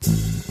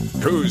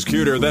Who's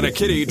cuter than a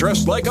kitty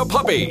dressed like a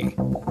puppy?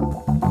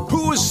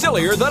 Who's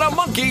sillier than a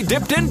monkey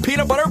dipped in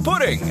peanut butter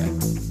pudding?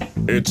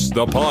 It's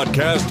the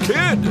Podcast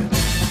Kid.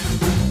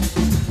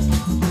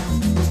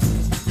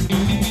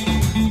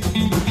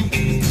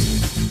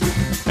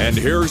 And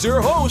here's your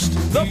host,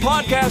 the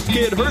Podcast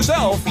Kid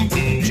herself,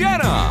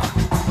 Jenna.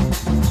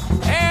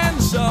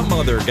 And some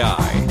other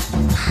guy.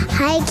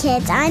 Hi,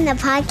 kids. I'm the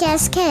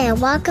Podcast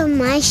Kid. Welcome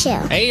to my show.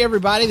 Hey,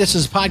 everybody. This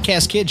is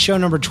Podcast Kid, show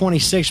number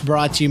 26,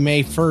 brought to you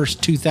May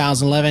 1st,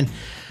 2011.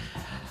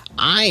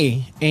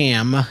 I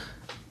am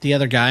the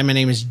other guy. My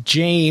name is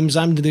James.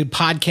 I'm the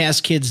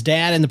Podcast Kid's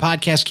dad, and the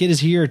Podcast Kid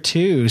is here,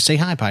 too. Say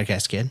hi,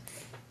 Podcast Kid.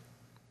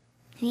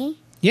 Me?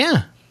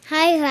 Yeah.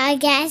 Hi,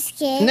 Podcast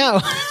Kid. No,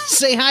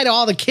 say hi to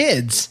all the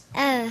kids.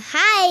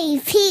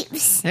 Hi,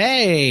 peeps.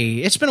 Hey,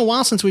 it's been a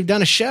while since we've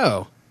done a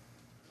show.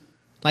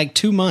 Like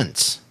 2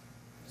 months.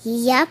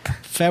 Yep.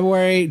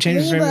 February,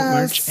 January, We February, were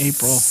March,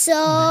 April.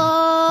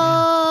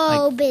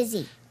 so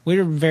busy. We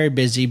were very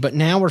busy, but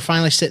now we're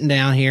finally sitting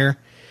down here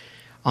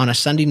on a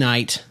Sunday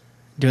night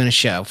doing a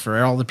show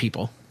for all the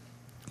people.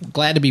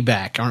 Glad to be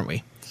back, aren't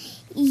we?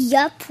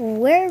 Yup,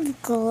 we're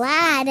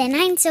glad, and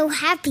I'm so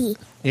happy.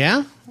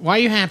 Yeah? Why are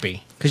you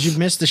happy? Because you've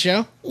missed the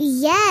show?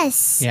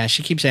 Yes. Yeah,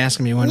 she keeps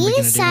asking me when we're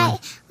going to do one.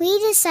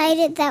 We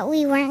decided that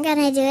we weren't going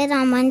to do it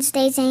on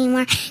Wednesdays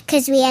anymore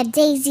because we had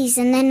daisies,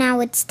 and then I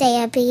would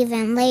stay up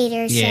even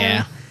later.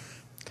 Yeah. So.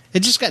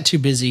 It just got too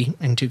busy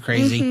and too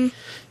crazy. Mm-hmm.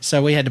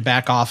 So we had to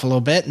back off a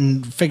little bit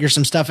and figure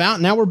some stuff out.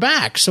 Now we're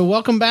back. So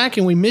welcome back,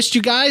 and we missed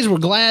you guys. We're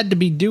glad to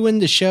be doing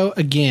the show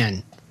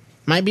again.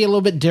 Might be a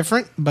little bit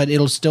different, but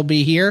it'll still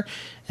be here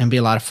and be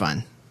a lot of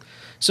fun.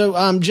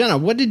 So, Jenna,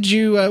 what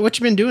you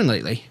been doing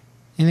lately?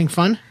 Anything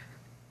fun?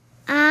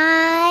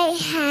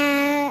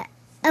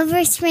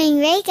 Over spring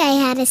break, I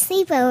had a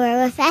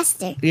sleepover with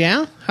Esther.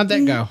 Yeah? How'd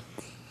that go?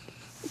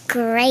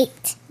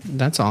 Great.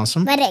 That's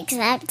awesome. But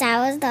except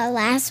I was the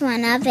last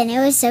one up, and it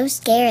was so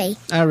scary.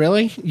 Oh,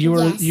 really?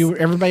 Yes.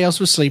 Everybody else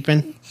was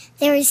sleeping?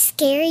 There were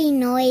scary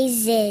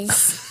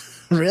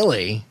noises.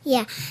 Really?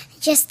 Yeah.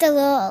 Just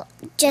a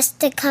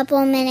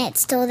couple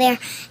minutes till they're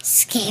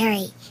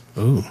scary.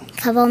 Ooh.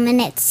 Couple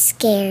minutes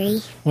scary.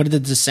 What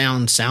did the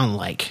sound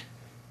like?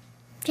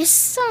 Just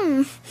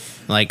some.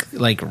 Like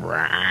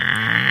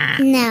rah.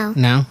 No.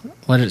 No?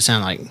 What did it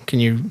sound like? Can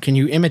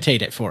you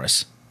imitate it for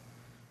us?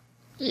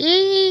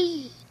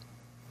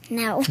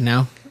 No.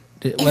 No?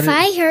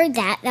 I heard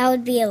that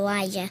would be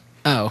Elijah.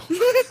 Oh.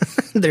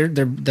 their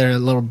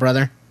little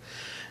brother?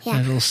 Yeah.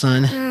 Their little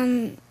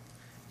son?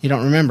 You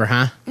don't remember,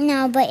 huh?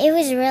 No, but it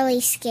was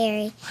really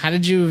scary. How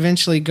did you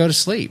eventually go to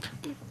sleep?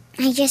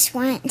 I just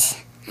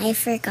went. I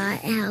forgot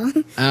how.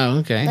 Oh,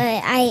 okay.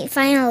 But I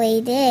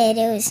finally did.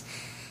 It was...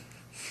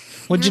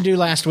 What'd you do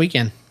last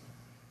weekend?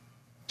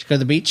 Did you go to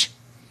the beach?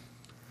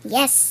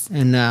 Yes.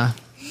 And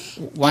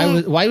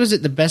why was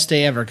it the best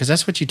day ever? Because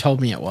that's what you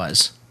told me it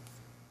was.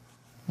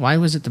 Why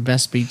was it the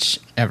best beach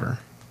ever?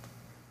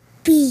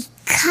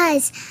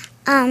 Because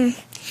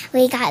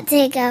we got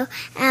to go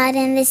out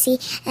in the sea,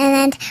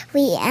 and then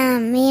me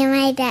and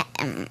my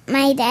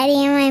daddy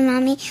and my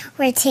mommy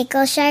were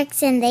tickle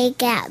sharks, and they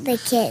got the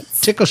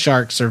kids. Tickle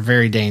sharks are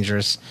very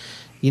dangerous.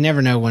 You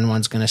never know when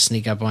one's going to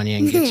sneak up on you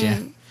and get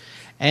you.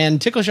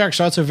 And tickle sharks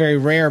are also very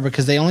rare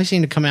because they only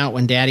seem to come out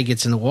when Daddy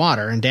gets in the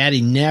water, and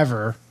Daddy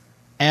never,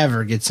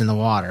 ever gets in the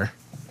water.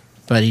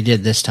 But he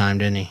did this time,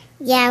 didn't he?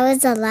 Yeah, it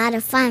was a lot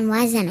of fun,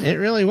 wasn't it? It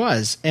really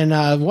was.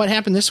 And what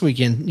happened this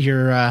weekend?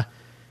 Your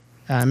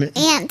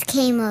aunt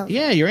came over.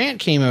 Yeah, your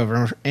aunt came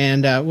over.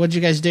 And what'd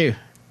you guys do?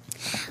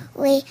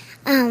 We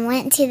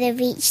went to the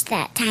beach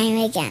that time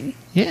again.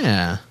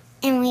 Yeah.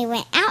 And we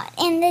went out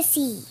in the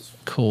sea.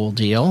 Cool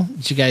deal.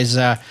 Did you guys...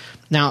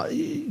 Now,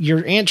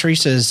 your Aunt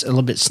Teresa is a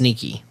little bit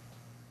sneaky.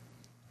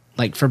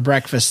 Like for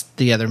breakfast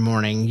the other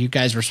morning, you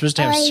guys were supposed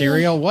to have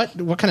cereal. What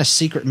kind of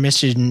secret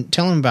mission?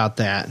 Tell them about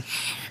that.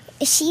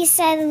 She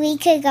said we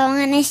could go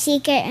on a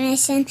secret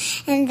mission,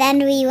 and then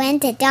we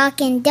went to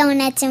Dunkin'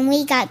 Donuts, and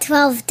we got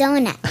 12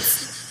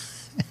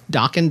 donuts.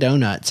 Dunkin'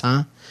 Donuts,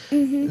 huh?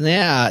 Mm-hmm.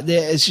 Yeah,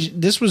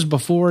 this was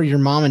before your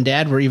mom and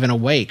dad were even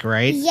awake,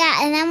 right?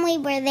 Yeah, and then we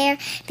were there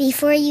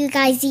before you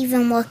guys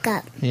even woke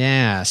up.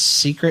 Yeah,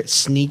 secret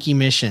sneaky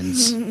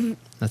missions.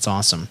 That's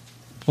awesome.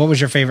 What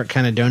was your favorite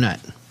kind of donut?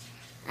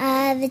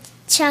 The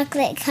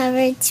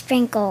chocolate-covered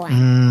sprinkle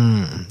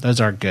one. Those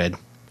are good.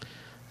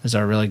 Those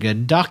are really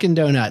good. Dunkin'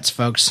 Donuts,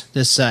 folks.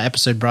 This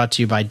episode brought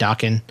to you by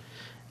Dunkin'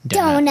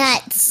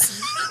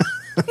 Donuts.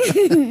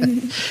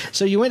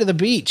 So you went to the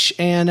beach,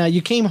 and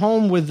you came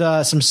home with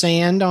some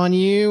sand on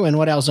you, and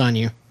what else on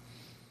you?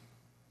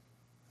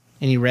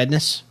 Any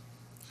redness?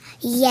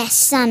 Yes,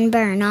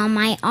 sunburn on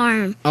my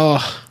arm.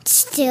 Oh. It's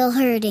still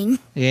hurting.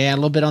 Yeah, a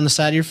little bit on the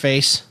side of your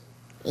face.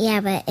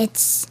 Yeah, but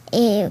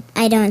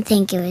I don't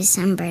think it was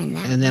sunburn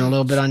that And then a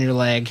little bit on your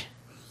leg.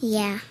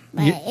 Yeah,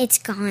 but it's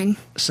gone.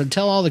 So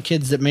tell all the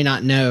kids that may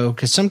not know,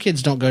 because some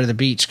kids don't go to the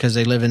beach because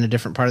they live in a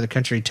different part of the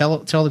country. Tell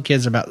the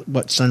kids about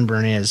what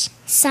sunburn is.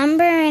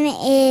 Sunburn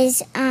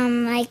is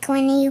like like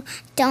when you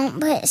don't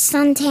put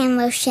suntan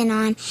lotion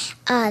on,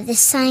 the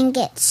sun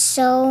gets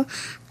so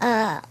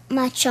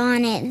much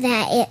on it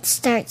that it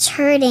starts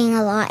hurting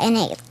a lot and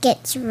it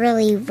gets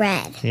really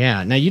red.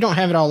 Yeah. Now, you don't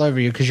have it all over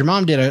you because your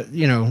mom did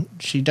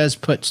she does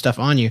put stuff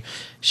on you.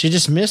 She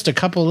just missed a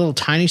couple little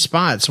tiny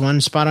spots. One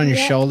spot on your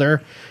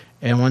shoulder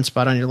and one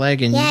spot on your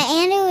leg. And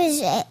and it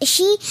was,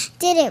 she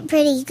did it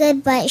pretty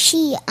good, but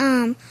she,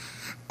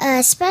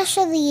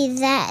 especially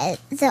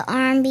the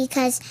arm,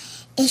 because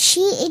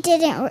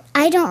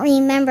I don't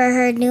remember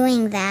her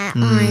doing that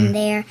on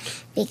there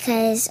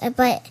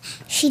but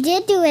she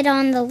did do it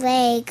on the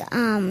leg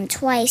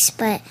twice,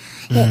 but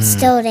it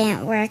still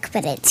didn't work.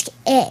 But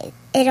it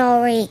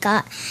already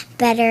got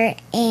better,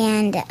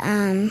 and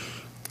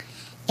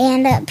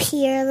up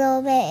here a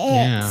little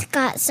bit, it's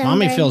got some.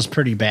 Mommy feels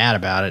pretty bad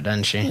about it,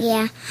 doesn't she?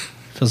 Yeah.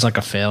 Feels like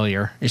a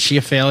failure. Is she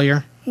a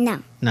failure?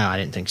 No. No, I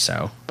didn't think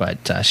so,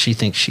 but she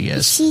thinks she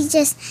is. She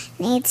just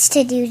needs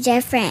to do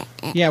different.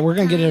 Yeah, we're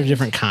going to get her a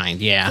different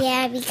kind, yeah.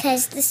 Yeah,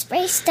 because the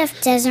spray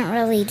stuff doesn't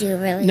really do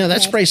really No, that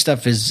good. spray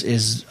stuff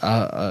is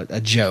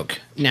a joke.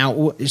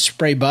 Now,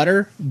 spray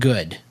butter,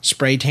 good.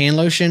 Spray tan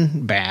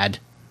lotion, bad.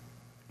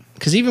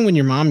 Because even when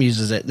your mom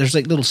uses it, there's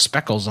like little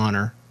speckles on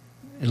her.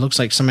 It looks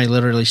like somebody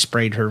literally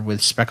sprayed her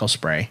with speckle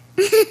spray.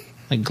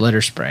 Like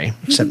glitter spray,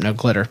 except no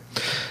glitter.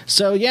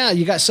 So, yeah,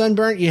 you got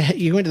sunburnt.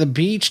 You went to the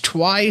beach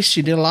twice.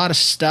 You did a lot of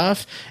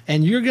stuff.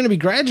 And you're going to be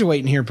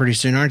graduating here pretty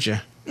soon, aren't you?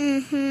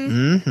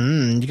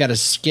 Mm-hmm. You got a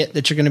skit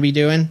that you're going to be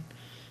doing?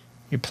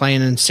 You're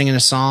playing and singing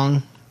a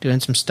song, doing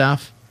some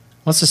stuff.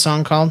 What's the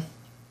song called?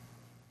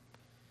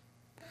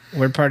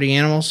 Word Party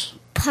Animals?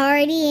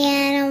 Party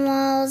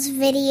animals,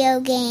 video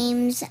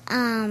games,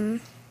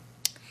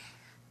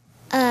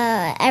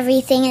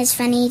 everything is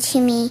funny to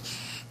me.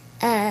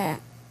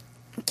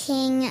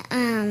 King,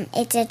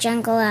 It's a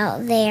Jungle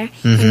Out There,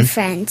 and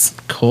Friends.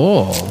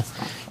 Cool.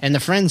 And the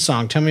Friends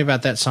song, tell me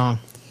about that song.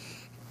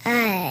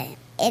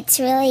 It's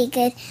really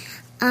good,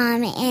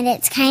 and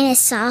it's kind of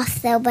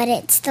soft though, but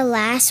it's the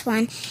last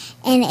one,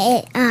 and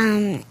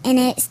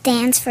it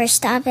stands for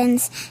Stop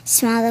and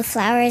Smell the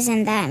Flowers,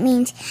 and that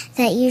means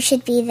that you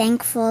should be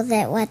thankful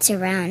that what's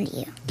around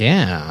you.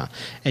 Yeah,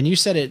 and you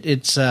said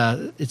it's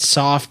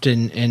soft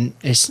and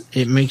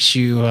it makes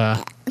you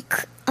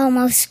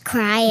almost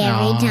cry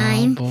every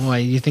time. Oh boy,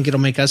 you think it'll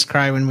make us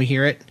cry when we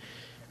hear it?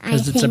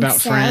 Because it's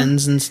about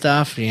friends and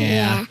stuff.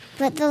 Yeah,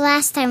 but the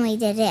last time we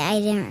did it,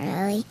 I didn't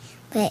really.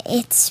 But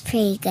it's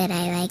pretty good.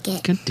 I like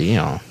it. Good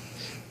deal.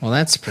 Well,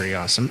 that's pretty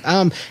awesome.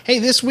 Hey,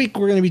 this week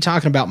we're going to be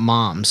talking about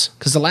moms.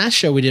 Because the last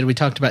show we did, we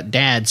talked about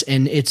dads.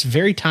 And it's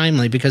very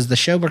timely because the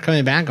show we're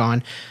coming back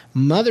on,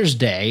 Mother's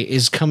Day,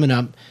 is coming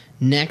up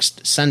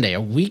next Sunday, a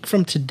week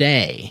from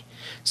today.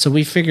 So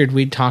we figured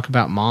we'd talk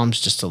about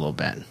moms just a little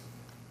bit.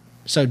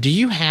 So do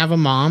you have a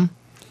mom?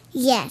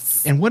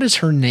 Yes. And what is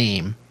her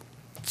name?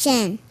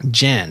 Jen.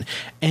 Jen.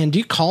 And do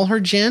you call her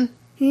Jen?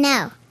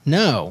 No.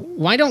 No.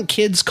 Why don't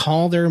kids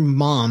call their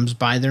moms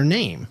by their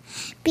name?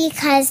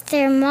 Because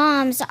their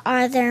moms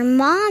are their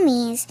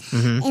mommies,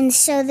 and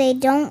so they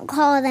don't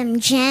call them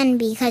Jen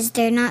because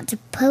they're not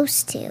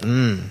supposed to.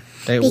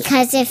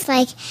 Because if,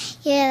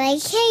 you're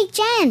like, hey,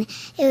 Jen,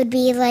 it would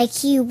be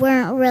like you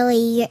weren't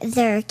really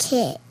their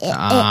kid.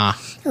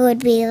 It would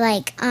be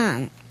like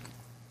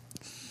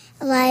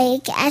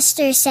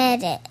Esther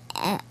said,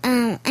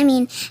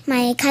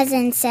 my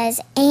cousin says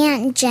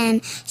Aunt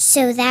Jen,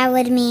 so that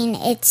would mean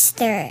it's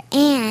their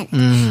aunt.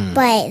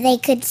 But they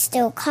could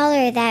still call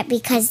her that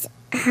because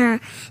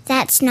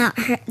that's not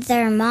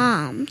their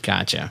mom.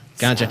 Gotcha.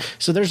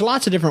 So there's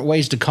lots of different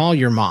ways to call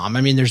your mom.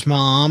 I mean, there's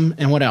mom,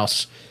 and what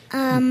else?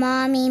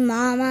 Mommy,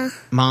 mama.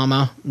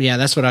 Mama. Yeah,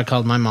 that's what I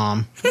called my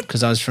mom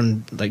because I was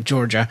from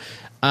Georgia.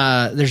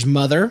 There's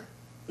mother.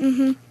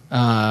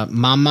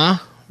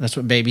 Mama. That's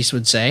what babies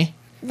would say.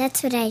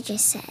 That's what I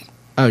just said.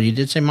 Oh, you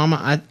did say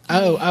mama? I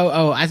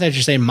thought you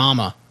were saying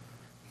mama.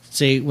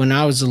 See, when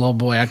I was a little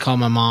boy, I called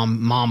my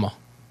mom mama.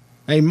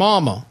 Hey,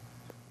 mama.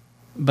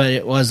 But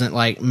it wasn't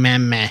like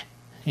mama,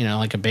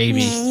 like a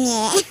baby.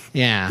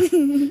 Yeah.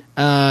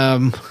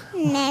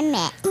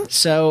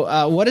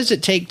 So, what does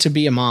it take to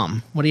be a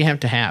mom? What do you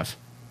have to have?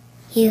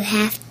 You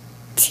have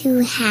to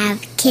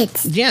have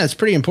kids. Yeah, it's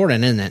pretty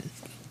important, isn't it?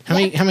 How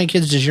many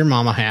kids does your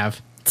mama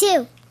have?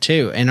 2.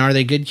 2. And are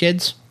they good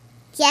kids?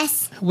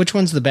 Yes. Which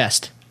one's the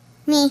best?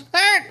 Me.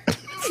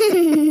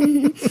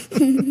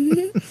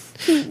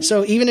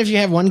 So even if you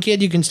have 1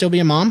 kid, you can still be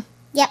a mom?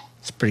 Yep.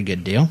 It's a pretty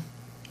good deal.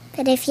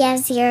 But if you have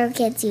 0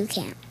 kids, you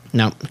can't.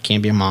 No,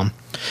 can't be a mom.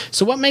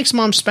 So what makes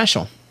moms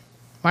special?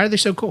 Why are they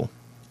so cool?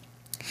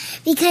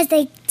 Because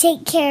they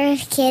take care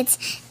of kids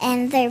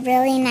and they're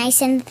really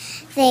nice, and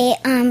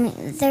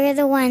they're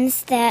the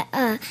ones that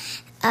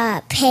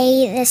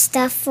pay the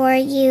stuff for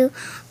you,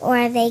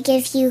 or they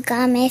give you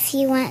gum if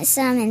you want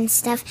some and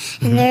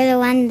stuff. And they're the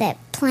one that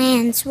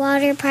plans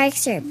water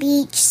parks or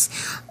beaches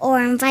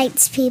or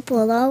invites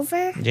people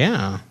over.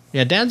 Yeah.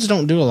 Yeah, dads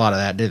don't do a lot of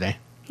that, do they?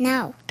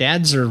 No.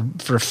 Dads are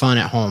for fun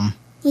at home.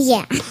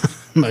 Yeah.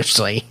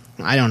 Mostly.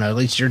 I don't know, at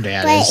least your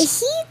dad but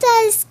is.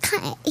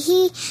 But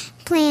he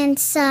playing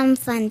some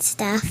fun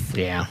stuff.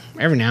 Yeah,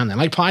 every now and then,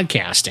 like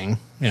podcasting.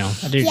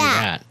 I do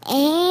that.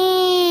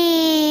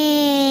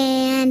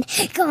 And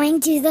going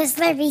to the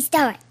Slurpee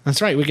store.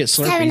 That's right. We get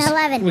Slurpees.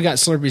 7-Eleven. We got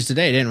Slurpees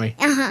today, didn't we?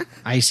 Uh-huh.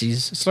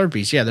 Icy's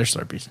Slurpees. Yeah, they're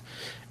Slurpees.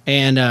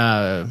 And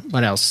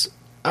what else?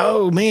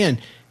 Oh, man.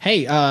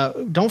 Hey,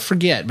 don't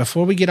forget,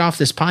 before we get off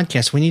this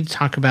podcast, we need to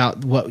talk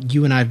about what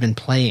you and I have been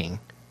playing.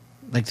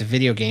 Like the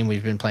video game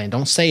we've been playing.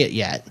 Don't say it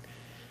yet.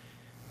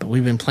 But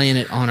we've been playing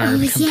it on our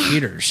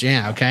computers.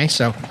 Yeah, okay.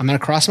 So I'm going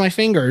to cross my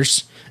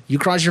fingers. You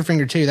cross your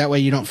finger, too. That way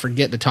you don't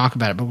forget to talk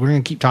about it. But we're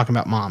going to keep talking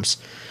about moms.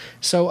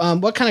 So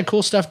what kind of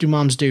cool stuff do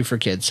moms do for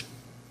kids?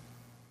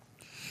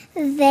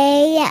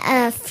 They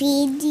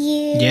feed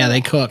you. Yeah,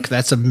 they cook.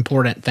 That's an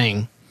important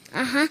thing.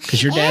 Uh-huh.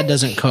 Because your dad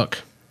doesn't cook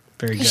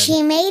very good.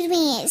 She made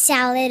me eat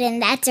salad,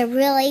 and that's a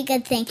really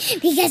good thing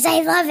because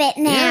I love it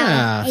now.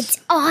 Yeah. It's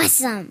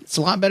awesome. It's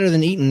a lot better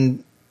than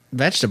eating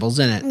vegetables,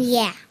 isn't it?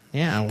 Yeah.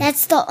 Yeah.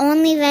 That's the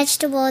only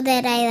vegetable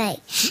that I like,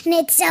 and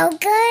it's so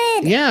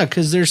good. Yeah,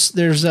 because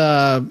there's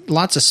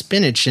lots of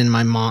spinach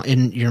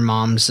in your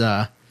mom's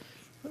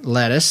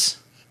lettuce,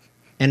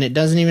 and it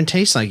doesn't even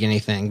taste like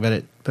anything,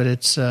 but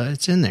it's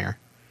in there.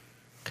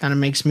 Kind of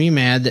makes me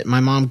mad that my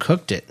mom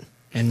cooked it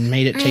and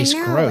made it taste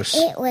gross.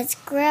 It was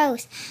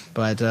gross.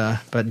 But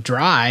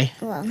dry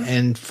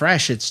and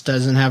fresh, it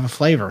doesn't have a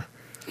flavor.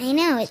 I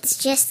know, it's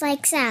just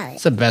like salad.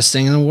 It's the best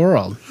thing in the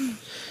world.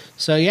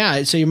 So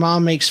yeah, so your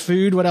mom makes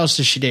food. What else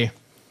does she do?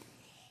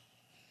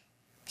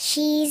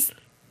 She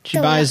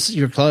buys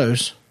your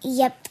clothes.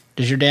 Yep.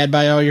 Does your dad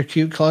buy all your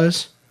cute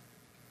clothes?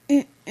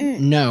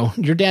 No,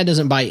 your dad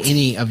doesn't buy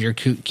any of your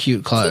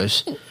cute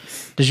clothes.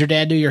 Does your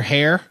dad do your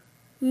hair?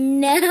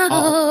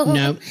 No.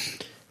 No.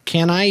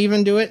 Can I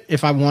even do it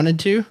if I wanted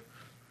to?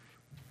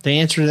 The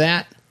answer to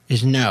that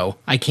is no,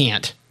 I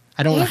can't.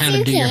 I don't know how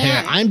to do your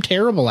hair. I'm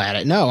terrible at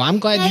it. No, I'm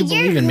glad you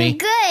believe in me.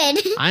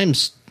 Good. I'm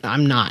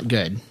not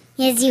good.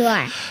 Yes, you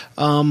are.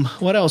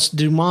 What else?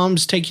 Do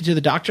moms take you to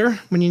the doctor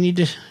when you need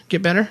to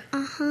get better?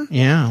 Uh-huh.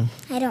 Yeah.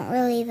 I don't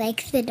really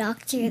like the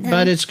doctor, though.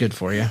 But it's good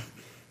for you.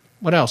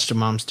 What else do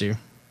moms do?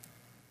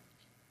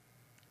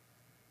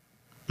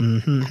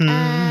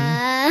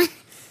 Mm-hmm.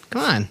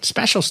 Come on,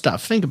 special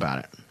stuff. Think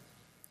about it.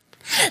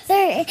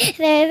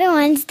 They're the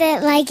ones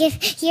that, like,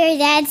 if your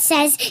dad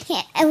says if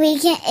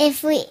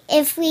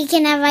we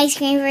can have ice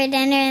cream for dinner,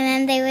 and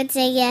then they would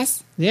say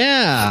yes.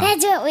 Yeah.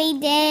 That's what we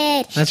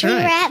did. That's right. We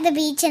right. were at the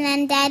beach, and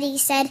then Daddy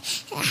said,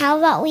 "How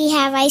about we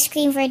have ice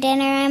cream for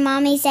dinner?" And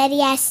Mommy said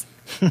yes.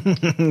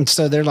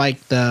 So they're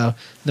like the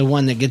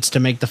one that gets to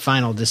make the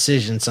final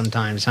decision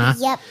sometimes, huh?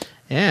 Yep.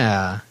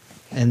 Yeah.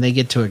 And they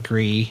get to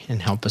agree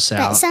and help us But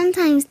out.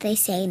 sometimes they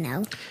say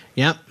no.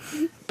 Yep.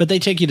 But they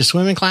take you to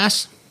swimming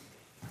class?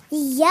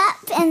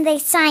 Yep, and they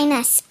sign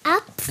us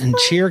up. And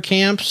cheer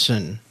camps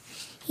and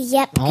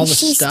Yep, all the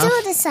she's stuff.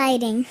 still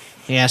deciding.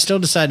 Yeah, still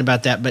deciding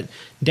about that. But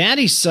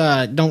daddies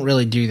don't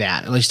really do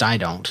that. At least I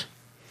don't.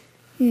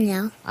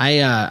 No.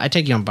 I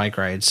take you on bike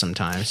rides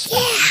sometimes.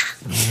 Yeah.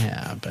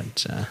 Yeah,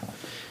 but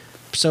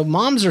so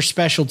moms are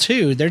special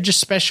too. They're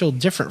just special,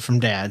 different from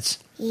dads.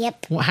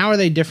 Yep. Well, how are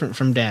they different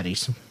from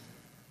daddies?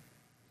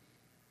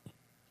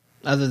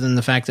 Other than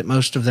the fact that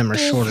most of them are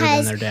shorter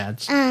than their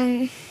dads.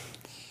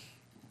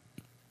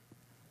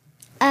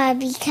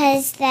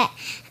 Because they're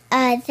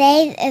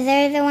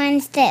the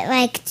ones that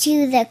like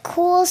do the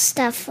cool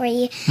stuff for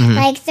you. Mm-hmm.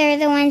 Like they're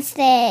the ones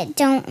that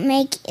don't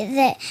make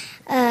they're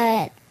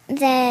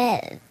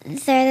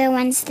the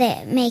ones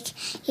that make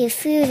you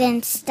food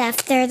and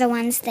stuff. They're the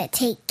ones that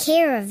take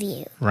care of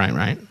you.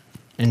 Right.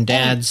 And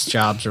dad's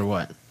jobs are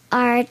what?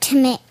 Are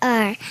to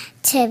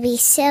be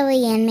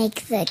silly and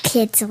make the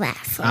kids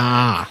laugh.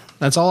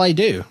 That's all I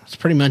do. That's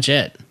pretty much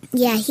it.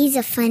 Yeah, he's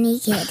a funny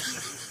kid.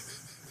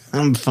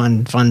 I'm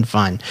fun.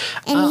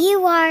 And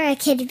you are a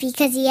kid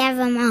because you have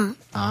a mom.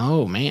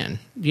 Oh, man.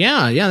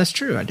 Yeah, that's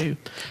true. I do.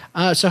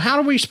 So how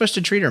are we supposed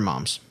to treat our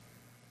moms?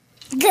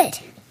 Good.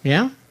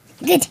 Yeah?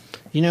 Good.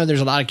 You know, there's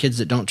a lot of kids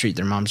that don't treat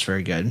their moms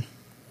very good.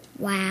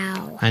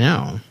 Wow. I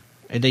know.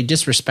 They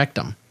disrespect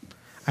them.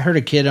 I heard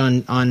a kid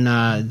on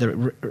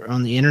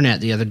the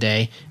internet the other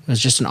day. It was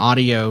just an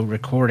audio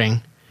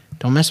recording.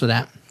 Don't mess with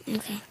that.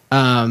 Okay.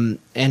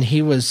 And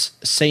he was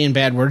saying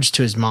bad words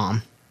to his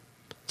mom,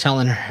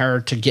 telling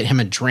her to get him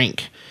a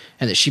drink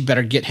and that she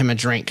better get him a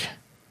drink.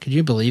 Could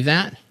you believe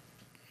that?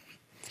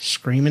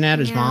 Screaming at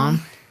his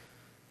mom?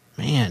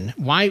 Man,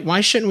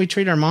 why shouldn't we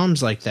treat our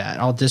moms like that?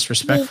 All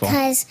disrespectful.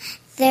 Because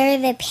they're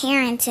the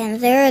parents and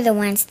they're the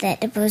ones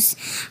that are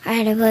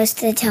supposed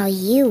to tell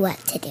you what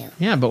to do.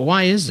 Yeah, but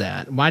why is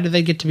that? Why do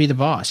they get to be the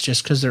boss?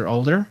 Just because they're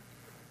older?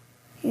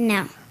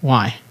 No.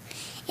 Why?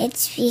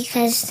 It's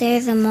because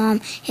they're the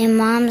mom and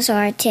moms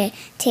are to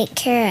take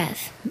care of.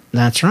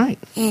 That's right.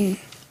 And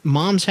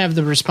moms have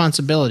the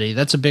responsibility.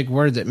 That's a big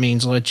word that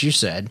means what you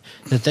said.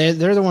 That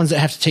they're the ones that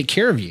have to take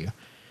care of you.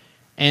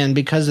 And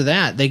because of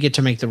that, they get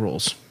to make the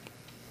rules.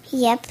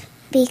 Yep,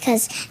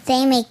 because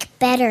they make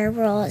better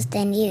rules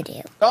than you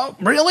do. Oh,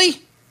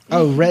 really?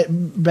 Oh,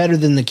 better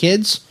than the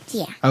kids?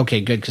 Yeah.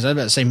 Okay, good, because I was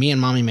about to say me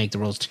and Mommy make the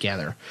rules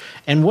together.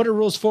 And what are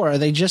rules for? Are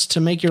they just to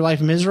make your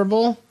life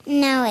miserable?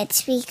 No,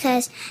 it's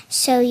because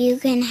so you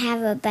can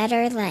have a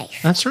better life.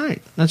 That's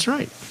right. That's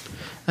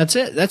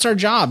it. That's our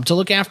job, to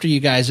look after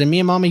you guys. And me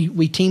and Mommy,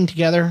 we team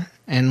together,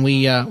 and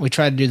we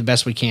try to do the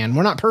best we can.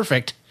 We're not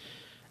perfect.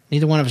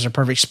 Neither one of us are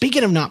perfect.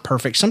 Speaking of not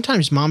perfect,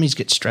 sometimes mommies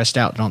get stressed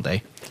out, don't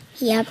they?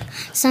 Yep.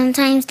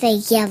 Sometimes they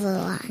yell a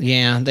lot.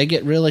 Yeah, they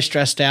get really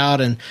stressed out,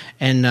 and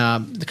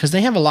because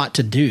they have a lot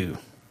to do.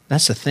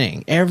 That's the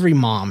thing. Every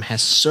mom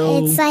has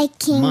so much. It's like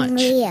King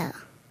Leo.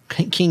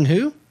 King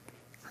who?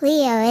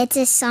 Leo. It's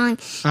a song.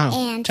 Oh,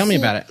 and tell me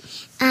about it.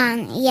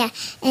 Yeah,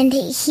 and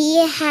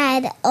he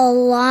had a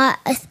lot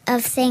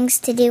of things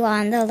to do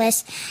on the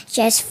list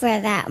just for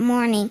that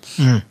morning.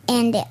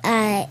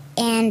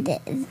 And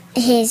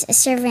his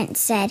servant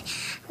said,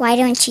 "Why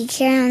don't you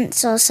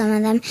cancel some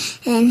of them?"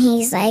 And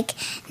he's like,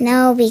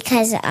 "No,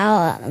 because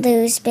I'll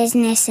lose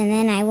business, and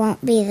then I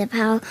won't be the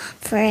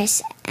powerful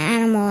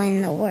animal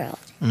in the world."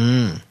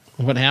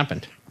 What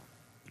happened?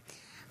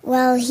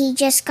 Well, he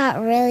just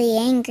got really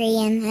angry,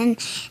 and then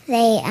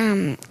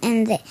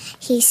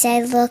he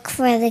said, "Look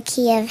for the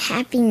key of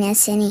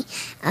happiness," and he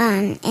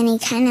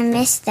kind of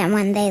missed them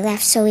when they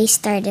left, so he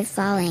started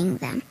following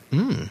them.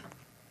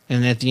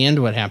 And at the end,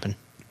 what happened?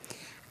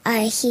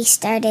 He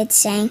started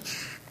saying,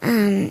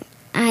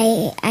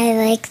 "I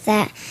like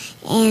that,"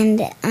 and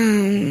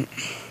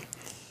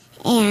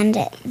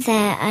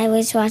that I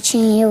was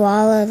watching you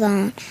all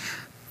alone,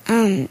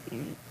 and.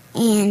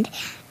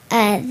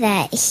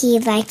 That he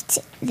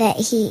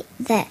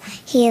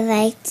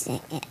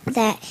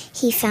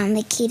found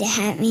the key to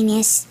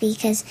happiness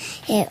because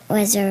it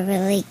was a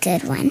really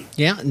good one.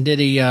 Yeah, did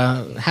he?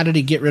 How did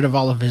he get rid of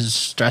all of his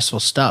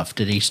stressful stuff?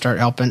 Did he start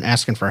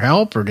asking for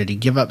help, or did he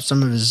give up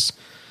some of his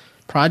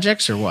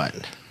projects, or what?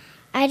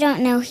 I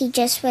don't know. He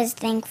just was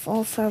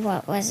thankful for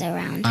what was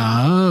around him.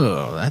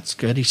 Oh, that's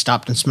good. He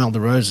stopped and smelled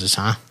the roses,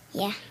 huh?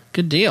 Yeah.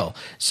 Good deal.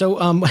 So,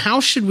 how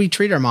should we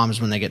treat our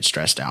moms when they get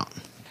stressed out?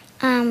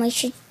 We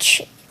should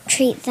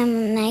treat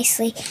them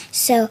nicely.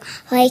 So,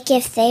 like,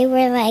 if they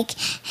were like,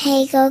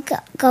 "Hey, go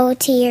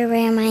to your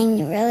room,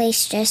 I'm really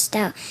stressed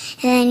out,"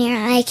 and then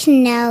you're like,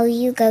 "No,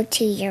 you go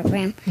to your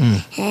room,"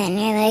 and then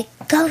you're like,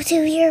 "Go to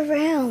your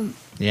room."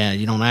 Yeah,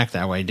 you don't act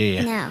that way, do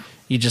you? No.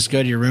 You just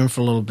go to your room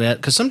for a little bit,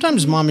 because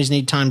sometimes mommies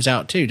need times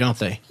out too, don't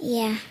they?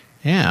 Yeah.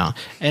 Yeah,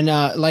 and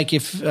like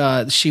if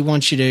she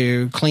wants you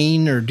to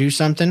clean or do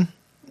something,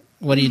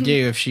 what do you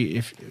do?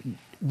 If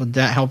would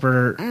that help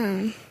her?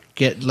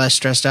 Get less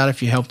stressed out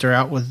if you helped her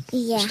out with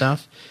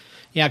stuff?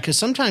 Yeah, because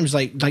sometimes,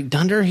 like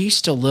Dunder, he's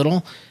still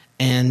little,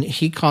 and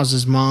he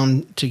causes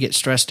Mom to get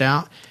stressed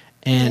out.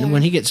 And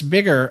when he gets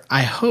bigger,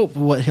 I hope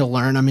what he'll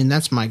learn, I mean,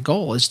 that's my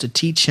goal, is to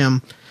teach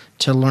him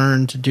to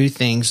learn to do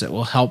things that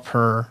will help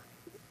her.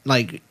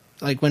 Like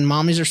when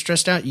mommies are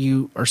stressed out,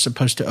 you are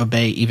supposed to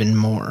obey even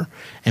more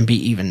and be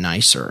even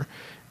nicer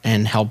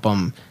and help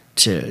them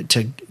to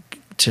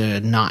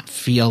not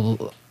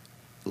feel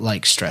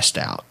like stressed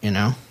out, you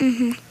know?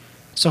 Mm-hmm.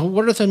 So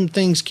what are some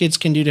things kids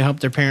can do to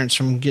help their parents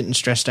from getting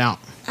stressed out?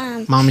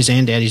 Mommies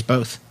and daddies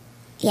both.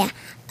 Yeah.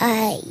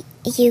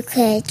 You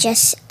could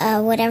just,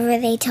 whatever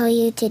they tell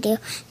you to do,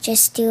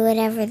 just do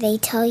whatever they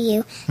tell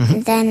you,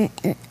 and then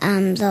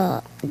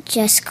they'll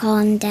just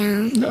calm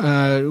down.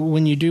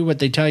 When you do what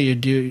they tell you,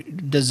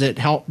 does it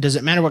help? Does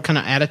it matter what kind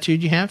of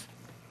attitude you have?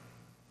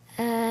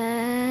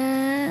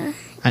 I'm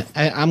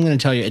going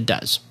to tell you it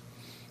does.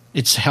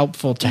 It's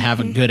helpful to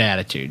have a good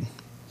attitude.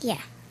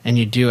 Yeah. And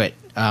you do it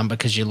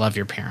because you love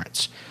your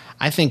parents.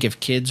 I think if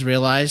kids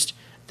realized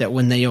that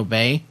when they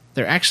obey,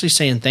 they're actually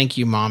saying, "Thank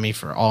you, Mommy,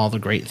 for all the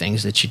great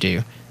things that you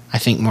do," I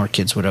think more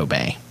kids would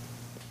obey.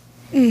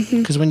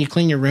 Because when you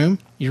clean your room,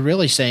 you're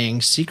really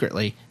saying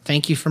secretly,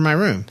 "Thank you for my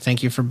room.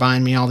 Thank you for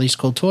buying me all these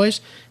cool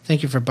toys.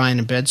 Thank you for buying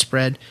a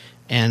bedspread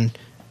and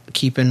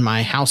keeping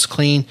my house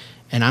clean.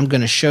 And I'm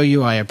going to show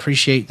you I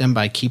appreciate them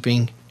by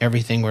keeping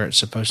everything where it's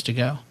supposed to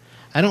go."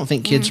 I don't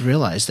think kids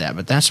realize that,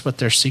 but that's what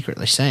they're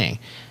secretly saying.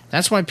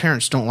 That's why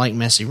parents don't like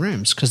messy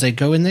rooms, because they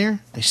go in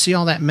there, they see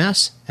all that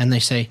mess, and they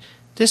say,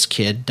 "This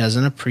kid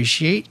doesn't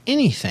appreciate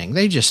anything.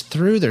 They just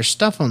threw their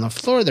stuff on the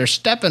floor. They're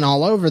stepping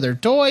all over their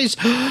toys."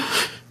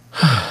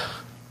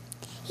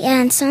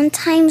 Yeah, and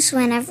sometimes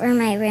whenever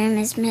my room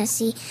is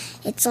messy,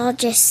 it's all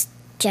just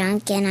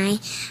junk, and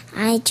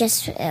I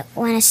just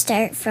want to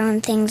start throwing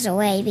things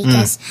away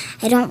because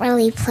I don't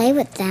really play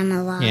with them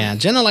a lot. Yeah,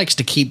 Jenna likes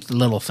to keep the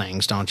little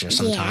things, don't you,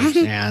 sometimes?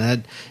 Yeah.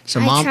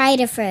 I try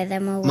to throw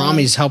them away.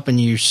 Mommy's helping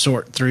you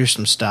sort through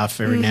some stuff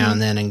every now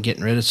and then and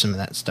getting rid of some of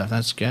that stuff.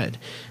 That's good.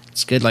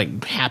 It's good,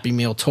 like Happy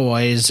Meal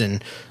toys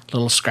and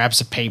little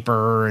scraps of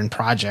paper and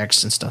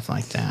projects and stuff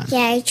like that.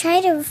 Yeah, I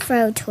try to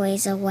throw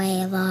toys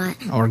away a lot.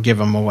 Or give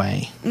them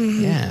away.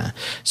 Yeah.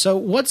 So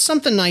what's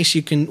something nice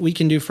we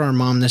can do for our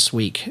mom this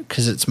week?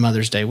 Because it's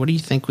Mother's Day. What do you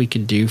think we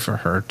could do for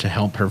her to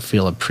help her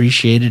feel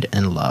appreciated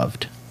and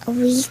loved?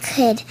 We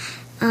could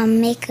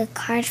make a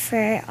card for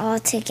her all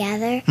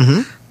together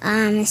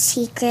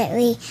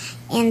secretly,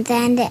 and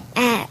then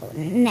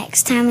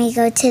next time we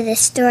go to the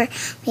store,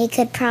 we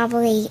could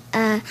probably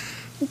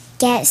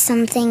get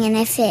something, and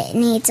if it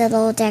needs a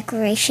little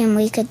decoration,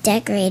 we could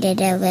decorate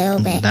it a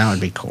little bit. That would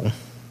be cool.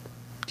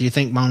 Do you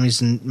think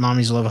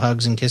mommies love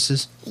hugs and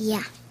kisses?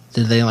 Yeah.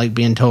 Do they like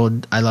being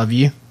told, I love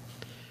you?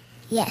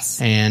 Yes.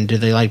 And do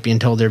they like being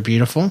told they're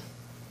beautiful?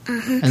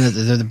 Uh-huh. And that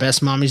they're the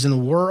best mommies in the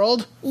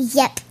world?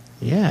 Yep.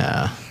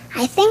 Yeah.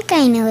 I think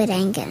I know what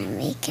I'm going to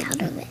make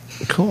out of it.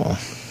 Cool.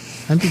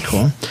 That'd be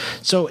cool.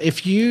 So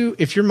if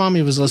your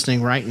mommy was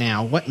listening right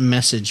now, what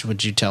message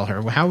would you tell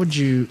her? What would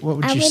you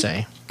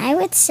say? I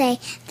would say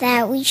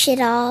that we should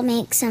all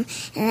make some,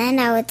 and then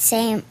I would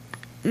say,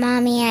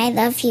 Mommy, I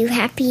love you.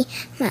 Happy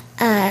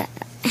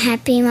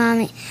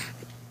Mommy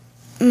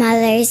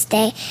Mother's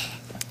Day.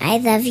 I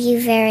love you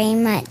very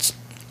much.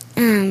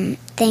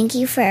 Thank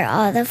you for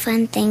all the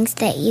fun things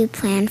that you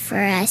planned for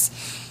us.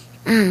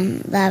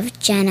 Love,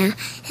 Jenna.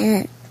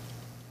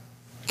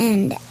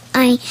 And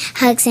I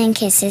hugs and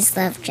kisses,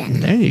 love, Jenna.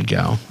 There you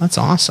go. That's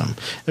awesome.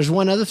 There's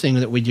one other thing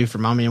that we do for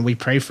Mommy, and we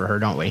pray for her,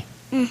 don't we?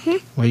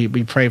 Mm-hmm.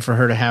 We pray for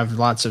her to have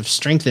lots of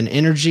strength and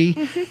energy,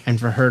 and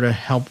for her to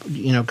help,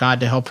 God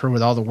to help her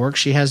with all the work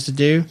she has to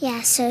do.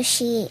 Yeah, so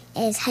she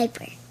is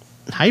hyper.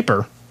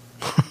 Hyper?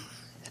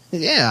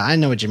 Yeah, I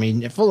know what you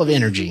mean. Full of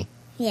energy.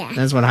 Yeah.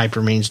 That's what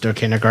hyper means to a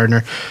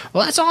kindergartner.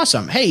 Well, that's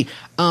awesome. Hey,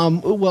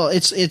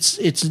 it's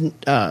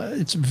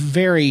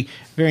very,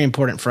 very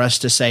important for us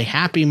to say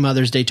Happy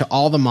Mother's Day to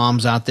all the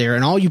moms out there,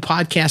 and all you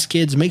podcast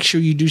kids. Make sure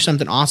you do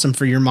something awesome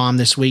for your mom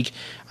this week.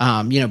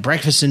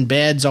 Breakfast in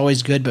bed's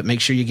always good, but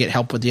make sure you get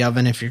help with the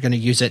oven if you're going to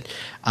use it.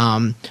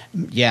 And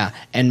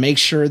make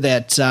sure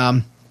that.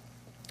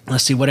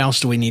 Let's see, what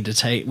else do we need to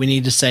say? We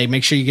need to say,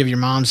 make sure you give your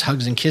moms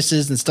hugs and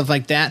kisses and stuff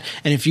like that.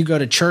 And if you go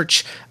to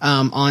church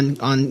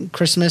on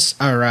Christmas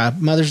or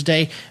Mother's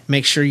Day,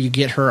 make sure you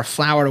get her a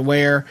flower to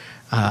wear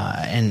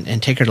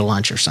and take her to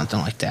lunch or something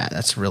like that.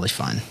 That's really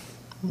fun.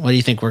 What do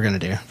you think we're going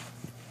to do?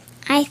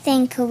 I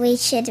think we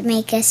should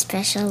make a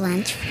special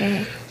lunch for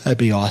her. That'd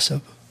be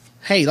awesome.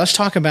 Hey, let's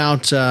talk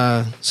about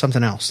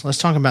something else. Let's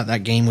talk about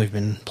that game we've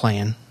been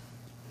playing.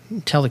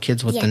 Tell the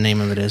kids what the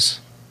name of it is.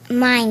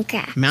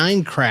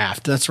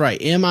 Minecraft. That's right.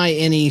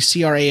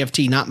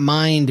 Minecraft, not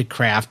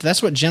Mindcraft.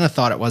 That's what Jenna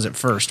thought it was at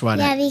first,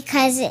 wasn't it? Yeah,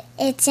 because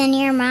it's in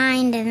your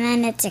mind, and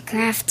then it's a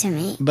craft to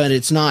me. But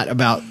it's not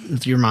about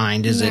your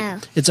mind, is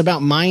it? It's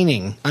about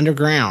mining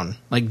underground,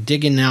 like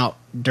digging out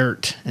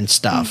dirt and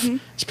stuff. Mm-hmm.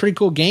 It's a pretty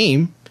cool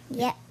game.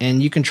 Yeah.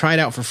 And you can try it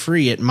out for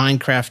free at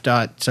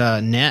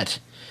minecraft.net.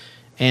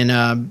 And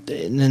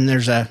then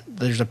there's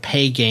a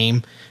pay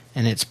game.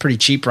 And it's pretty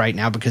cheap right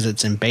now because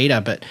it's in beta.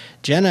 But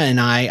Jenna and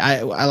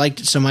I liked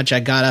it so much I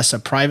got us a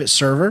private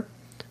server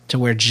to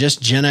where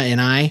just Jenna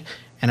and I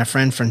and a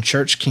friend from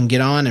church can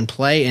get on and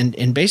play.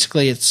 And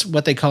basically it's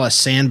what they call a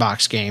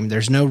sandbox game.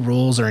 There's no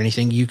rules or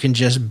anything. You can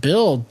just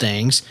build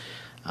things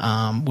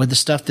with the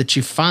stuff that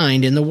you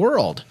find in the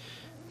world.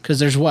 Because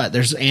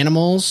there's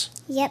animals.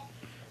 Yep.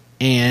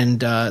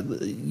 And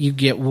you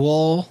get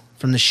wool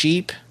from the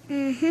sheep.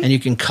 Mm-hmm. And you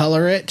can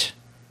color it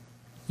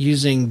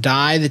using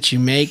dye that you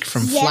make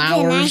from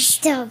flowers. And I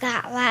still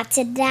got lots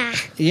of dye.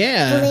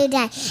 Yeah. Blue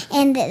dye.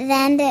 And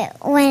then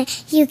when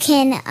you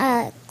can,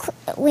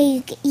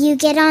 you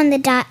get on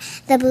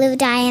the blue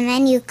dye, and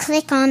then you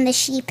click on the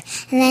sheep,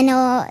 and then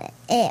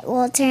it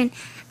will turn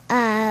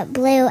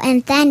blue,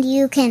 and then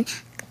you can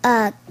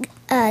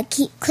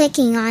keep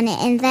clicking on it,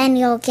 and then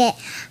you'll get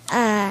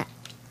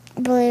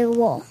blue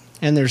wool.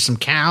 And there's some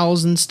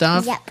cows and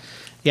stuff. Yep.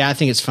 Yeah, I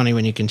think it's funny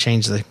when you can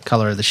change the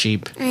color of the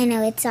sheep. I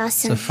know, it's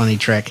awesome. It's a funny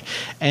trick.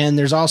 And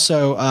there's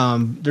also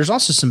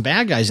some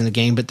bad guys in the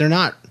game, but they're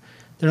not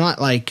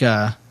like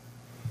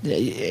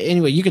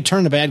anyway, you could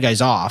turn the bad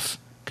guys off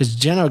because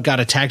Jenna got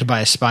attacked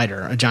by a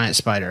giant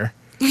spider.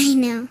 I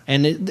know.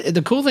 And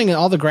the cool thing,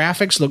 all the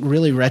graphics look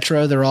really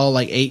retro. They're all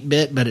like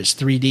 8-bit, but it's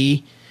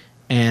 3D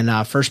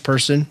and first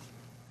person.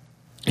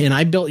 And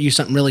I built you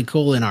something really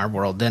cool in our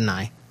world, didn't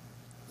I?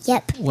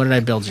 Yep. What did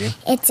I build you?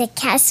 It's a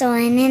castle,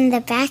 and in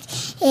the back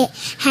it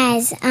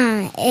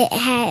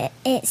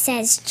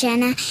says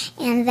Jenna,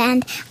 and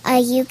then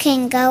you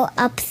can go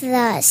up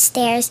the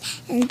stairs,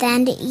 and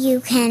then you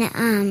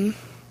can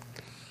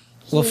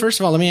Well, first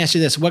of all, let me ask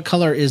you this: what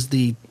color is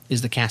the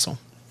castle?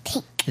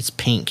 Pink. It's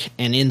pink,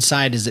 and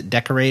inside is it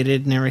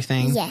decorated and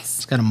everything? Yes.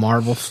 It's got a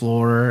marble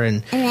floor,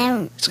 and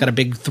then it's got a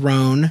big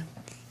throne.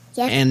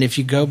 Yep. And if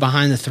you go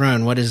behind the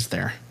throne, what is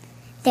there?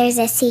 There's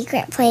a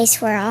secret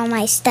place where all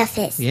my stuff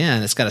is. Yeah,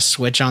 and it's got a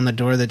switch on the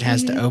door that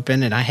has to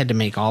open, and I had to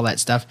make all that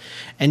stuff.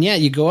 And yeah,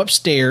 you go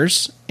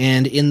upstairs,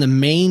 and in the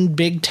main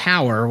big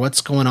tower,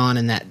 what's going on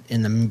in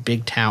the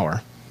big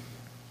tower?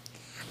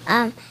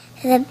 You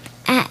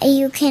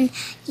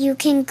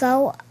can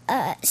go.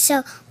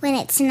 So when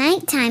it's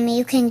nighttime,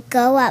 you can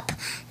go up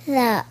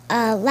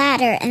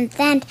ladder, and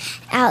then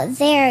out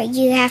there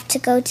you have to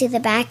go to the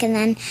back, and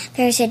then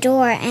there's a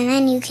door, and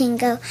then you can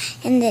go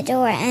in the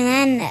door,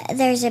 and then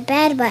there's a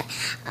bed, but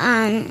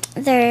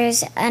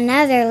there's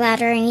another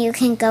ladder, and you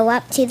can go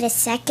up to the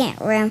second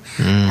room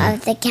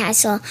of the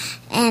castle,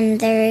 and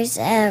there's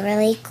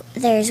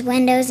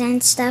windows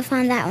and stuff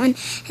on that one,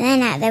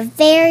 and then at the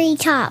very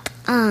top,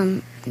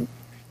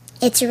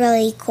 it's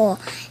really cool.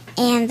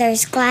 And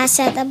there's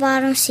glass at the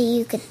bottom, so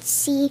you could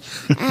see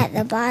at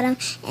the bottom,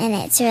 and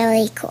it's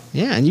really cool.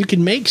 Yeah, and you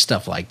can make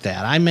stuff like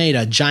that. I made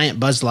a giant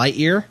Buzz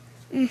Lightyear,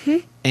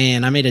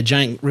 and I made a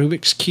giant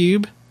Rubik's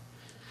Cube,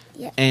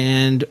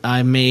 and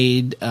I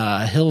made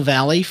Hill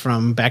Valley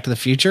from Back to the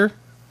Future,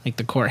 like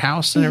the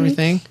courthouse and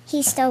everything.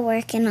 He's still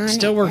working on it.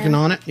 Still working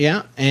on it,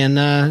 yeah.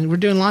 And we're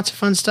doing lots of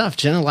fun stuff.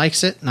 Jenna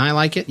likes it, and I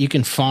like it. You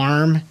can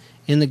farm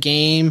in the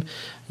game.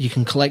 You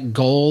can collect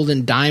gold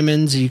and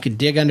diamonds. You could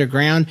dig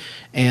underground.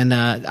 And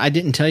I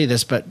didn't tell you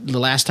this, but the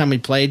last time we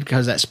played,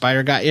 because that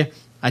spider got you,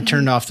 I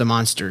turned off the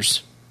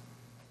monsters.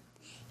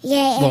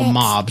 Yeah. Well,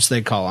 mobs,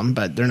 they call them,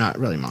 but they're not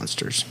really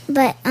monsters.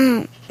 But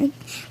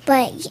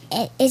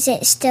is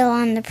it still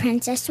on the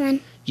princess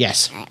one?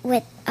 Yes.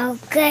 Oh,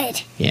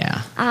 good.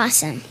 Yeah.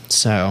 Awesome.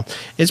 So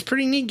it's a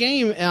pretty neat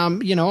game.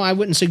 I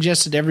wouldn't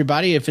suggest it to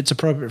everybody if it's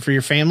appropriate for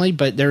your family,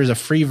 but there is a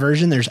free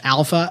version. There's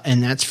alpha,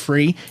 and that's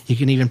free. You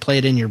can even play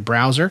it in your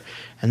browser.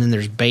 And then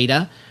there's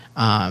beta,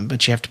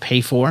 but you have to pay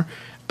for.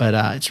 But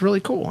it's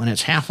really cool, and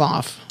it's half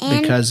off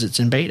because it's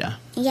in beta.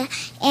 Yeah,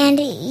 and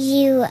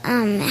you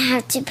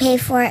have to pay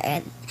for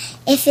it.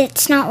 If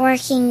it's not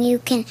working,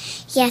 you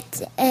have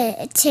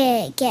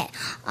to get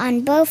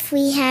on both.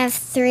 We have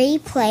 3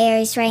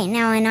 players right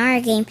now in our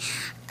game.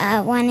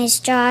 One is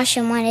Josh,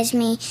 and one is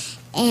me,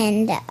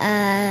 and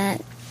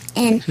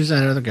who's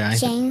that other guy?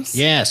 James.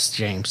 Yes,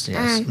 James.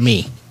 Yes,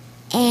 me.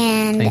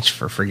 And thanks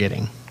for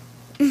forgetting.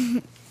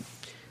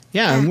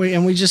 Yeah,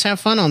 and we just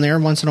have fun on there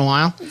once in a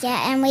while.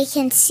 Yeah, and we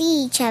can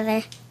see each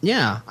other.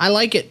 Yeah, I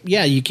like it.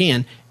 Yeah, you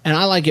can. And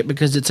I like it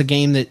because it's a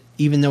game that,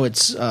 even though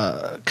it's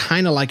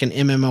kind of like an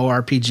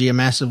MMORPG, a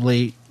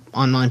massively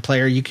online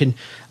player, you can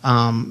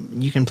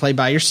play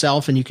by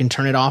yourself, and you can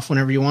turn it off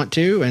whenever you want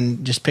to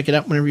and just pick it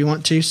up whenever you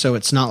want to. So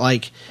it's not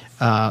like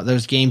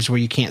those games where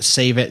you can't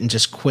save it and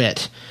just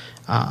quit.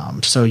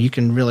 So you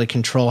can really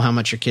control how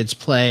much your kids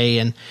play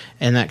and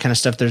that kind of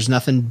stuff. There's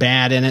nothing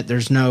bad in it.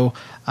 There's no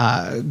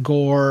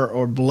gore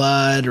or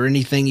blood or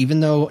anything, even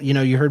though,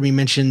 you heard me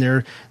mention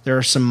there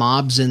are some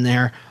mobs in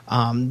there.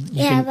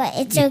 But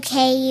it's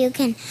okay. You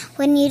can,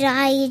 when you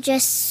die, you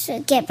just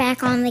get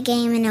back on the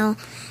game and it'll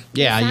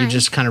be fine. You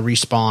just kind of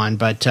respawn.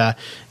 But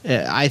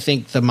I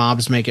think the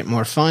mobs make it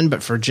more fun.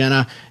 But for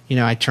Jenna,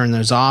 I turn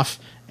those off.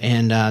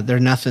 And they're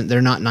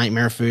not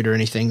nightmare food or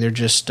anything. They're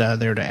just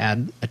there to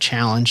add a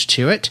challenge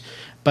to it.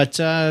 But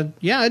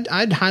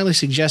I'd highly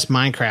suggest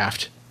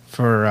Minecraft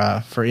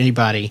for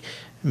anybody.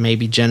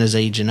 Maybe Jenna's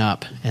aging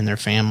up and their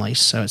families.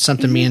 So it's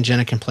something me and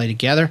Jenna can play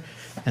together.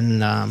 And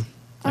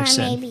like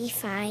maybe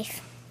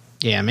 5.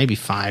 Yeah, maybe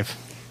 5.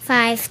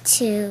 5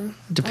 to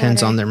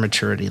depends older. on their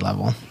maturity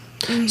level.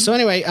 So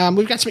anyway,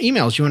 we've got some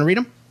emails. You want to read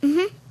them?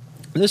 Mm-hmm.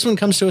 This one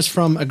comes to us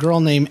from a girl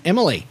named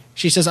Emily.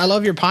 She says, I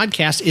love your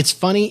podcast. It's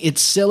funny.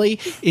 It's silly.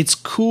 It's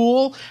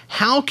cool.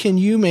 How can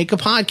you make a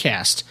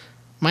podcast?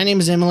 My name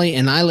is Emily,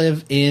 and I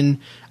live in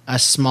a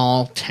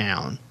small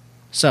town.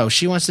 So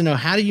she wants to know,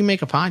 how do you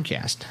make a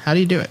podcast? How do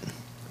you do it?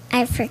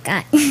 I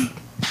forgot.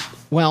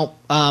 Well,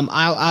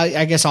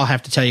 I guess I'll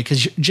have to tell you,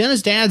 because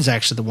Jenna's dad's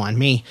actually the one,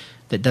 me,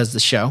 that does the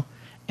show.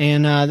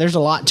 And there's a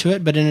lot to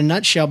it. But in a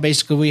nutshell,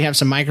 basically, we have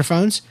some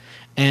microphones,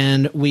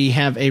 and we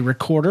have a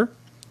recorder,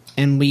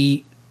 and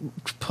we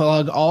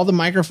plug all the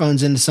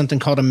microphones into something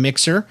called a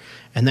mixer,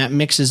 and that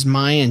mixes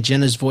my and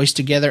Jenna's voice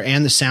together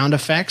and the sound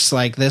effects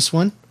like this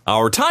one.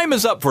 Our time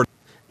is up for...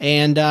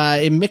 And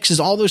it mixes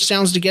all those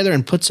sounds together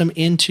and puts them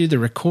into the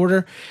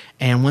recorder.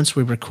 And once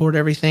we record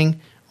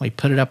everything, we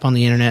put it up on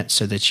the internet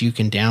so that you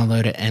can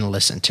download it and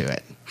listen to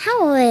it.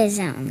 How old is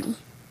Emily?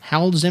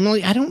 How old is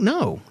Emily? I don't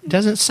know. It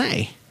doesn't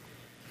say.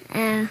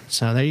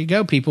 So there you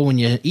go, people. When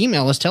you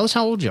email us, tell us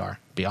how old you are.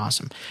 Be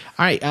awesome.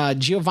 All right,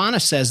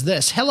 Giovanna says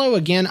this. Hello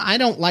again. I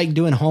don't like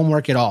doing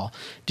homework at all.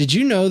 Did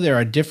you know there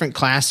are different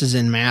classes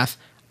in math?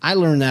 I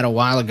learned that a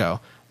while ago.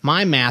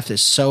 My math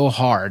is so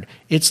hard.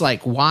 It's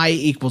like y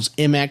equals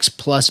mx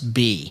plus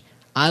b.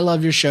 I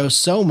love your show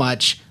so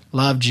much.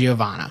 Love,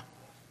 Giovanna.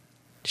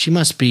 She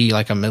must be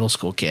like a middle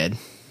school kid,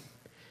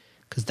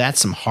 because that's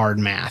some hard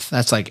math.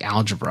 That's like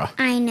algebra.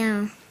 I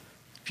know.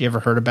 Have you ever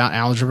heard about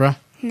algebra?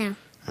 No.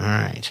 All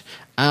right.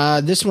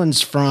 This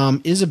one's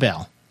from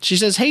Isabel. She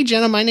says, hey,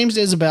 Jenna, my name's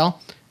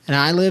Isabel, and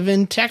I live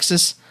in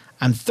Texas.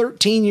 I'm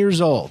 13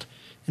 years old,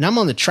 and I'm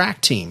on the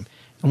track team.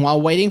 And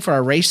while waiting for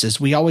our races,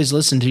 we always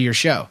listen to your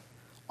show.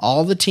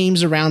 All the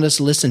teams around us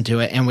listen to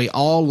it, and we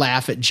all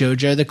laugh at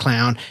JoJo the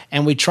Clown,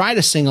 and we try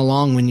to sing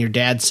along when your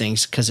dad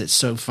sings because it's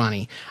so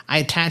funny. I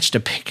attached a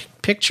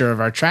picture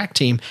of our track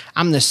team.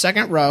 I'm the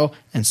second row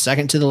and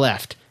second to the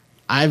left.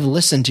 I've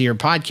listened to your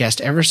podcast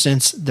ever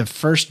since the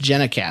first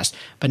JennaCast,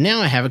 but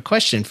now I have a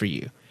question for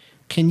you.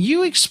 can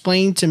you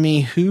explain to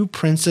me who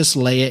Princess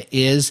Leia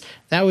is?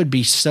 That would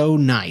be so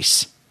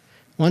nice.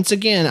 Once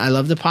again, I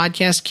love the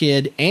podcast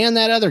kid and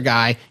that other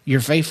guy, your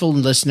faithful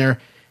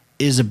listener,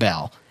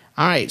 Isabel.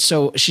 All right,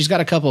 so she's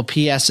got a couple of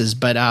PSs,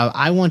 but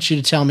I want you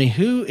to tell me,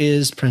 who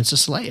is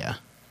Princess Leia?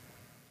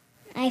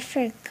 I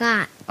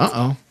forgot.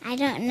 Uh-oh. I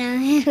don't know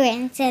who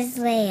Princess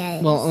Leia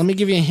is. Well, let me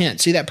give you a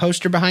hint. See that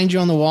poster behind you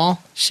on the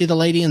wall? See the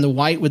lady in the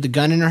white with the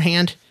gun in her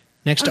hand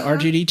next to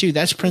R2-D2?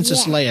 That's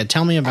Princess Leia.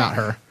 Tell me about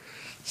her.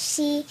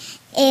 She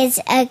is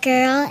a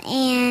girl,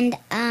 and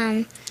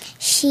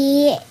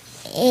she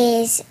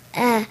is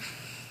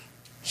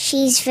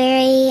she's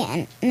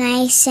very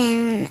nice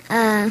and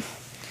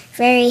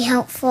very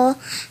helpful,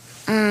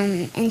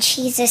 and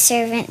she's a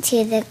servant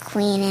to the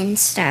Queen in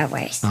Star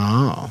Wars.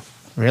 Oh,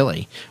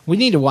 really? We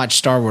need to watch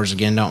Star Wars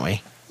again, don't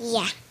we?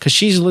 Yeah. Because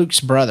she's Luke's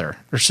brother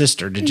or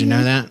sister. Did you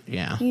know that?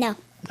 Yeah. No.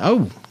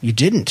 Oh, you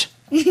didn't?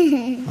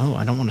 Oh,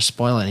 I don't want to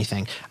spoil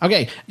anything.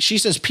 Okay, she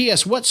says,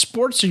 P.S., what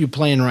sports are you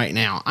playing right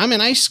now? I'm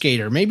an ice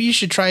skater. Maybe you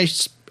should try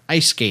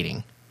ice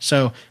skating.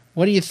 So,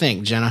 what do you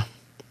think, Jenna?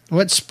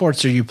 What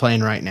sports are you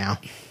playing right now?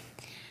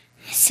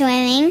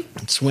 Swimming.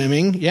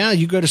 Swimming? Yeah,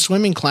 you go to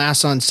swimming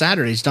class on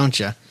Saturdays, don't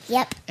you?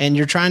 Yep. And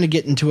you're trying to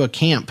get into a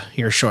camp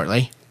here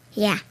shortly.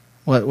 Yeah.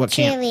 What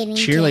camp?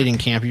 Cheerleading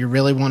camp. You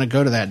really want to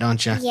go to that,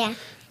 don't you? Yeah.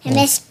 And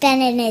Miss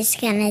Bennett is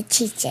going to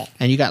teach it.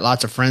 And you got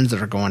lots of friends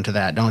that are going to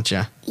that, don't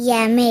you?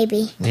 Yeah,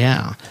 maybe.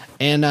 Yeah.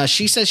 And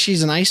she says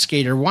she's an ice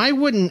skater. Why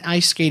wouldn't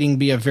ice skating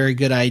be a very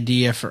good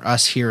idea for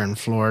us here in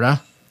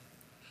Florida?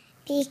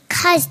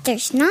 Because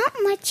there's not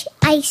much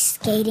ice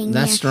skating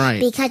That's here. right.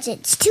 Because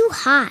it's too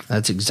hot.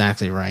 That's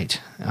exactly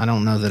right. I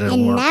don't know that it'll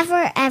It work.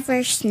 never,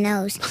 ever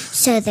snows,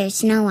 so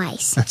there's no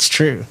ice. That's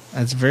true.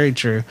 That's very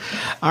true.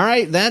 All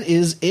right, that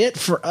is it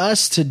for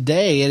us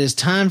today. It is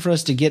time for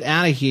us to get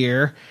out of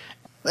here.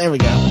 There we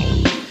go.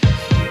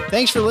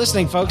 Thanks for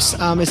listening, folks.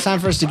 It's time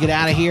for us to get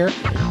out of here.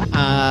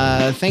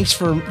 Thanks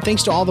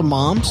to all the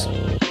moms.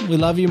 We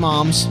love you,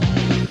 moms.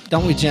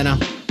 Don't we, Jenna?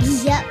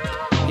 Yep.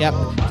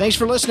 Thanks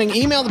for listening.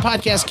 Email the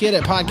podcast kid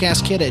at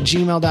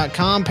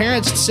podcastkid@gmail.com.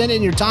 Parents, send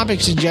in your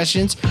topic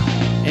suggestions,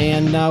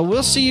 and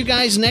we'll see you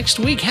guys next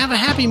week. Have a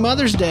happy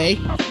Mother's Day.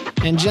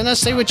 And Jenna,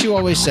 say what you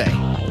always say.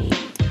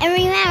 And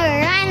remember,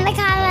 I'm the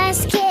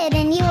Codcast Kid,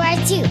 and you are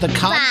too. The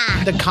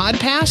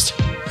Codcast?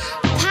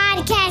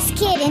 Podcast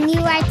Kid, and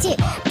you are too.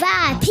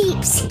 Bye,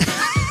 peeps.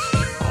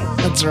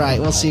 That's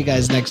right. We'll see you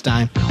guys next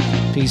time.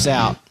 Peace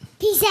out.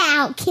 Peace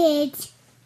out, kids.